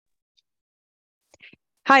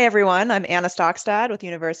Hi, everyone. I'm Anna Stockstad with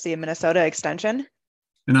University of Minnesota Extension.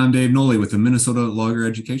 And I'm Dave Noley with the Minnesota Logger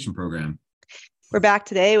Education Program. We're back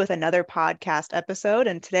today with another podcast episode,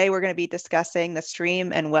 and today we're going to be discussing the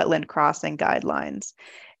stream and wetland crossing guidelines.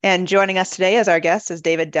 And joining us today as our guest is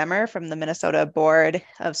David Demmer from the Minnesota Board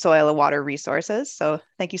of Soil and Water Resources. So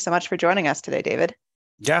thank you so much for joining us today, David.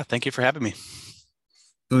 Yeah, thank you for having me.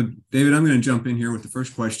 So, David, I'm going to jump in here with the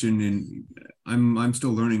first question, and I'm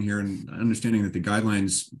still learning here and understanding that the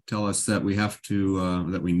guidelines tell us that we have to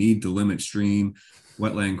that we need to limit stream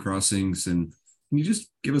wetland crossings. And can you just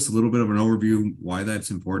give us a little bit of an overview why that's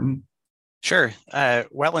important? Sure.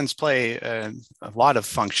 Wetlands play a lot of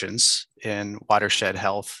functions in watershed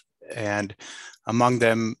health, and among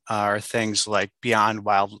them are things like beyond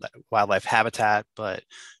wildlife habitat, but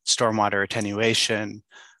stormwater attenuation,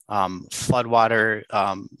 floodwater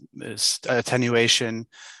attenuation.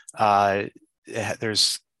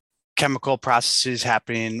 There's chemical processes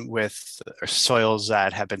happening with soils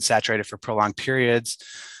that have been saturated for prolonged periods.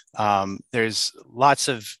 There's lots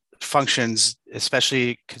of functions,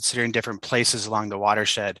 especially considering different places along the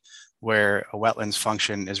watershed where a wetlands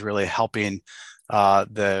function is really helping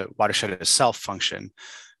the watershed itself function.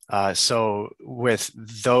 So with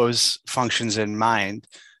those functions in mind,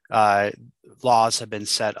 laws have been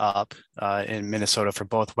set up in Minnesota for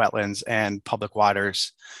both wetlands and public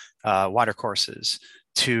waters, water courses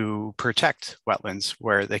to protect wetlands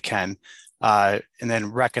where they can, and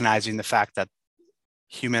then recognizing the fact that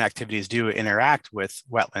human activities do interact with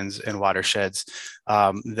wetlands and watersheds.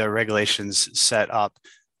 The regulations set up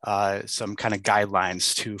some kind of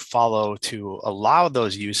guidelines to follow to allow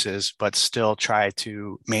those uses, but still try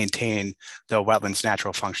to maintain the wetlands'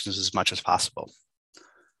 natural functions as much as possible.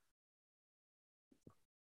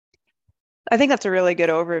 I think that's a really good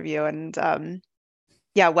overview. And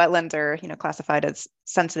yeah, wetlands are classified as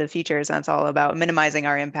sensitive features, and it's all about minimizing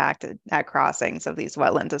our impact at crossings of these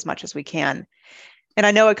wetlands as much as we can. And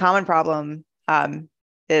I know a common problem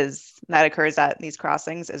is that occurs at these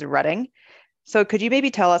crossings is rutting. So could you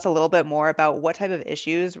maybe tell us a little bit more about what type of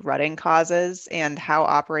issues rutting causes and how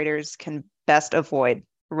operators can best avoid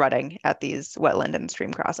rutting at these wetland and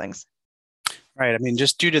stream crossings? Right. I mean,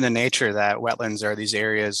 just due to the nature that wetlands are these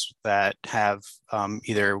areas that have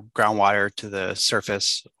either groundwater to the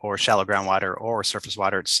surface or shallow groundwater or surface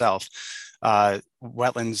water itself,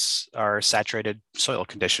 wetlands are saturated soil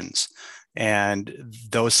conditions. And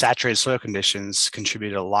those saturated soil conditions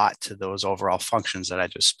contribute a lot to those overall functions that I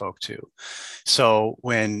just spoke to. So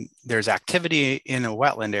when there's activity in a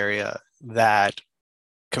wetland area that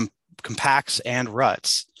compacts and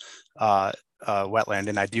ruts wetland,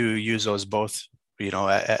 and I do use those both,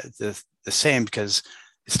 the same, because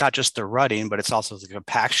it's not just the rutting, but it's also the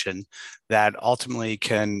compaction that ultimately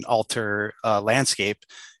can alter landscape,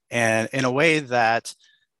 and in a way that,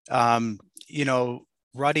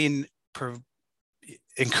 rutting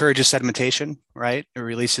encourages sedimentation, right? It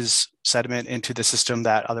releases sediment into the system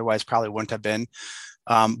that otherwise probably wouldn't have been.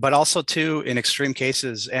 But also too, in extreme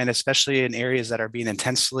cases, and especially in areas that are being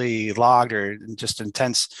intensely logged or just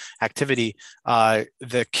intense activity,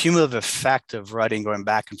 the cumulative effect of rutting going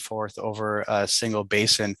back and forth over a single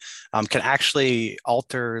basin can actually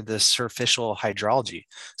alter the superficial hydrology.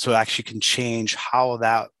 So it actually can change how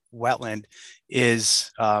that wetland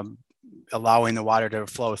is allowing the water to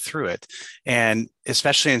flow through it. And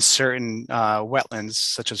especially in certain wetlands,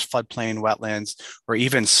 such as floodplain wetlands or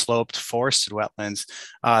even sloped forested wetlands,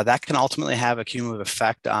 that can ultimately have a cumulative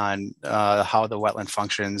effect on how the wetland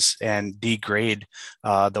functions and degrade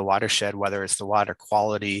the watershed, whether it's the water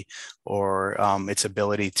quality or its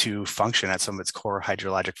ability to function at some of its core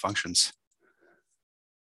hydrologic functions.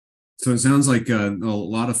 So it sounds like a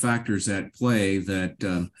lot of factors at play that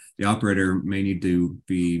the operator may need to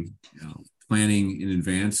be planning in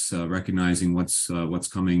advance, recognizing what's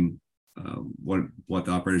coming, what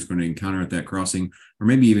the operator is going to encounter at that crossing, or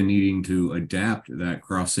maybe even needing to adapt that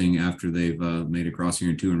crossing after they've made a crossing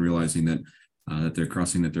or two, and realizing that that their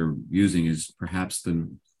crossing that they're using is perhaps the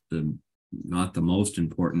not the most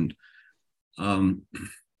important.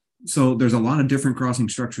 So there's a lot of different crossing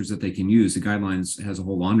structures that they can use. The guidelines has a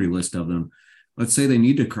whole laundry list of them. Let's say they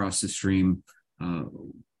need to cross the stream.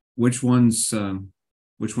 Which ones kind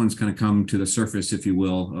of come to the surface, if you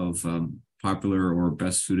will, of popular or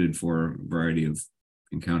best suited for a variety of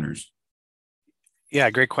encounters?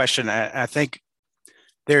 Yeah, great question. I think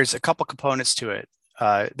there's a couple components to it.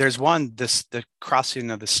 There's one, the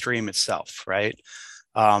crossing of the stream itself, right?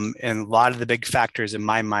 And a lot of the big factors in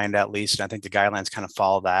my mind, at least, and I think the guidelines kind of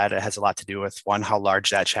follow that. It has a lot to do with, one, how large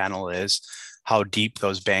that channel is, how deep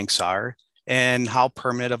those banks are, and how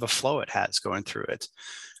permanent of a flow it has going through it.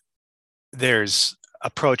 There's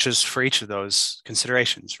approaches for each of those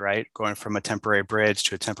considerations, right? Going from a temporary bridge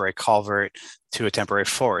to a temporary culvert to a temporary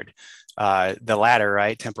ford. The latter,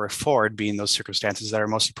 right, temporary ford being those circumstances that are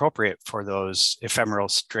most appropriate for those ephemeral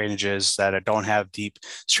drainages that don't have deep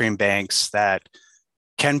stream banks that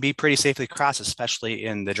can be pretty safely crossed, especially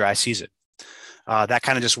in the dry season. That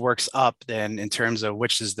kind of just works up then in terms of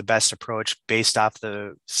which is the best approach based off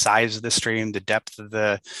the size of the stream, the depth of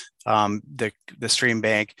the stream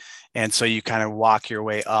bank. And so you kind of walk your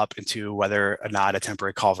way up into whether or not a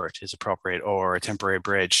temporary culvert is appropriate or a temporary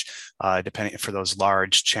bridge, depending for those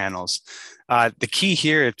large channels. The key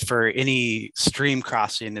here for any stream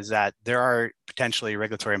crossing is that there are potentially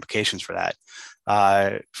regulatory implications for that.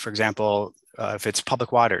 For example, if it's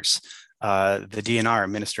public waters, the DNR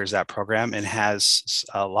administers that program and has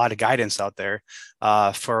a lot of guidance out there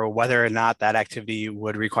for whether or not that activity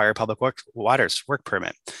would require public waters work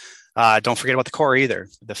permit. Don't forget about the Corps either,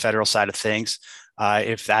 the federal side of things.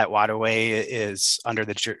 If that waterway is under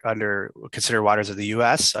considered waters of the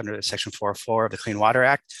U.S. under Section 404 of the Clean Water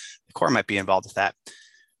Act, the Corps might be involved with that.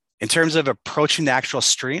 In terms of approaching the actual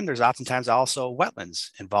stream, there's oftentimes also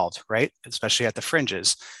wetlands involved, right? Especially at the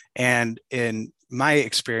fringes. And in my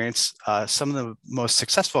experience, some of the most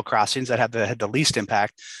successful crossings that had the least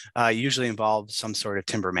impact usually involve some sort of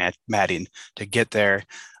timber matting to get there.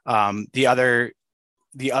 The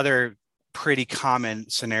other pretty common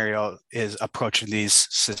scenario is approaching these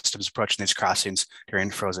systems, approaching these crossings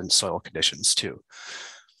during frozen soil conditions too.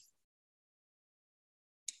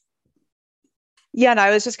 Yeah, and I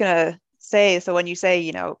was just going to say, so when you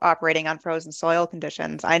say, operating on frozen soil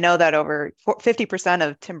conditions, I know that over 50%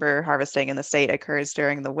 of timber harvesting in the state occurs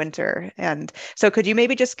during the winter. And so could you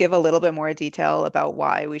maybe just give a little bit more detail about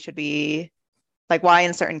why we should be, why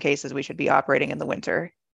in certain cases we should be operating in the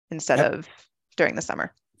winter instead of during the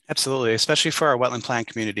summer? Absolutely, especially for our wetland plan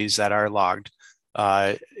communities that are logged.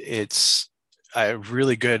 It's a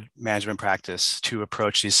really good management practice to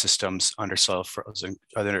approach these systems under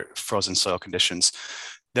frozen soil conditions.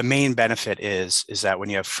 The main benefit is that when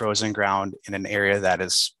you have frozen ground in an area that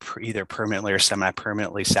is either permanently or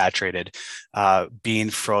semi-permanently saturated, being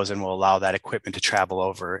frozen will allow that equipment to travel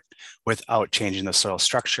over it without changing the soil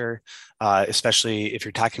structure. Especially if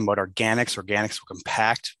you're talking about organics will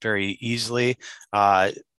compact very easily.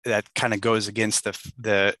 That kind of goes against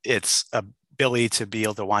its ability to be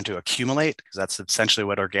able to want to accumulate, because that's essentially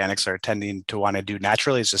what organics are tending to want to do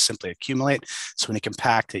naturally, is just simply accumulate. So when you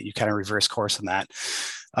compact it, you kind of reverse course on that.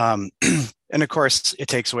 And of course, it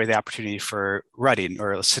takes away the opportunity for rutting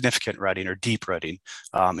or significant rutting or deep rutting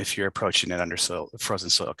if you're approaching it under frozen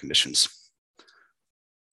soil conditions.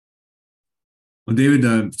 Well,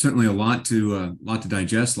 David, certainly a lot to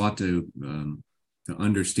digest, a lot to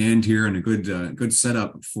understand here, and a good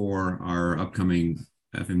setup for our upcoming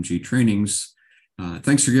FMG trainings.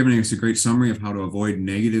 Thanks for giving us a great summary of how to avoid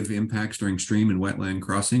negative impacts during stream and wetland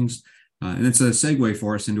crossings. And it's a segue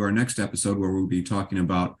for us into our next episode, where we'll be talking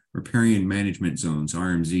about riparian management zones,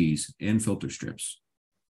 RMZs, and filter strips.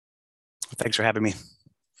 Thanks for having me.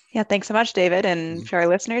 Yeah, thanks so much, David. And for our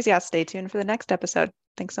listeners, stay tuned for the next episode.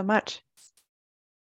 Thanks so much.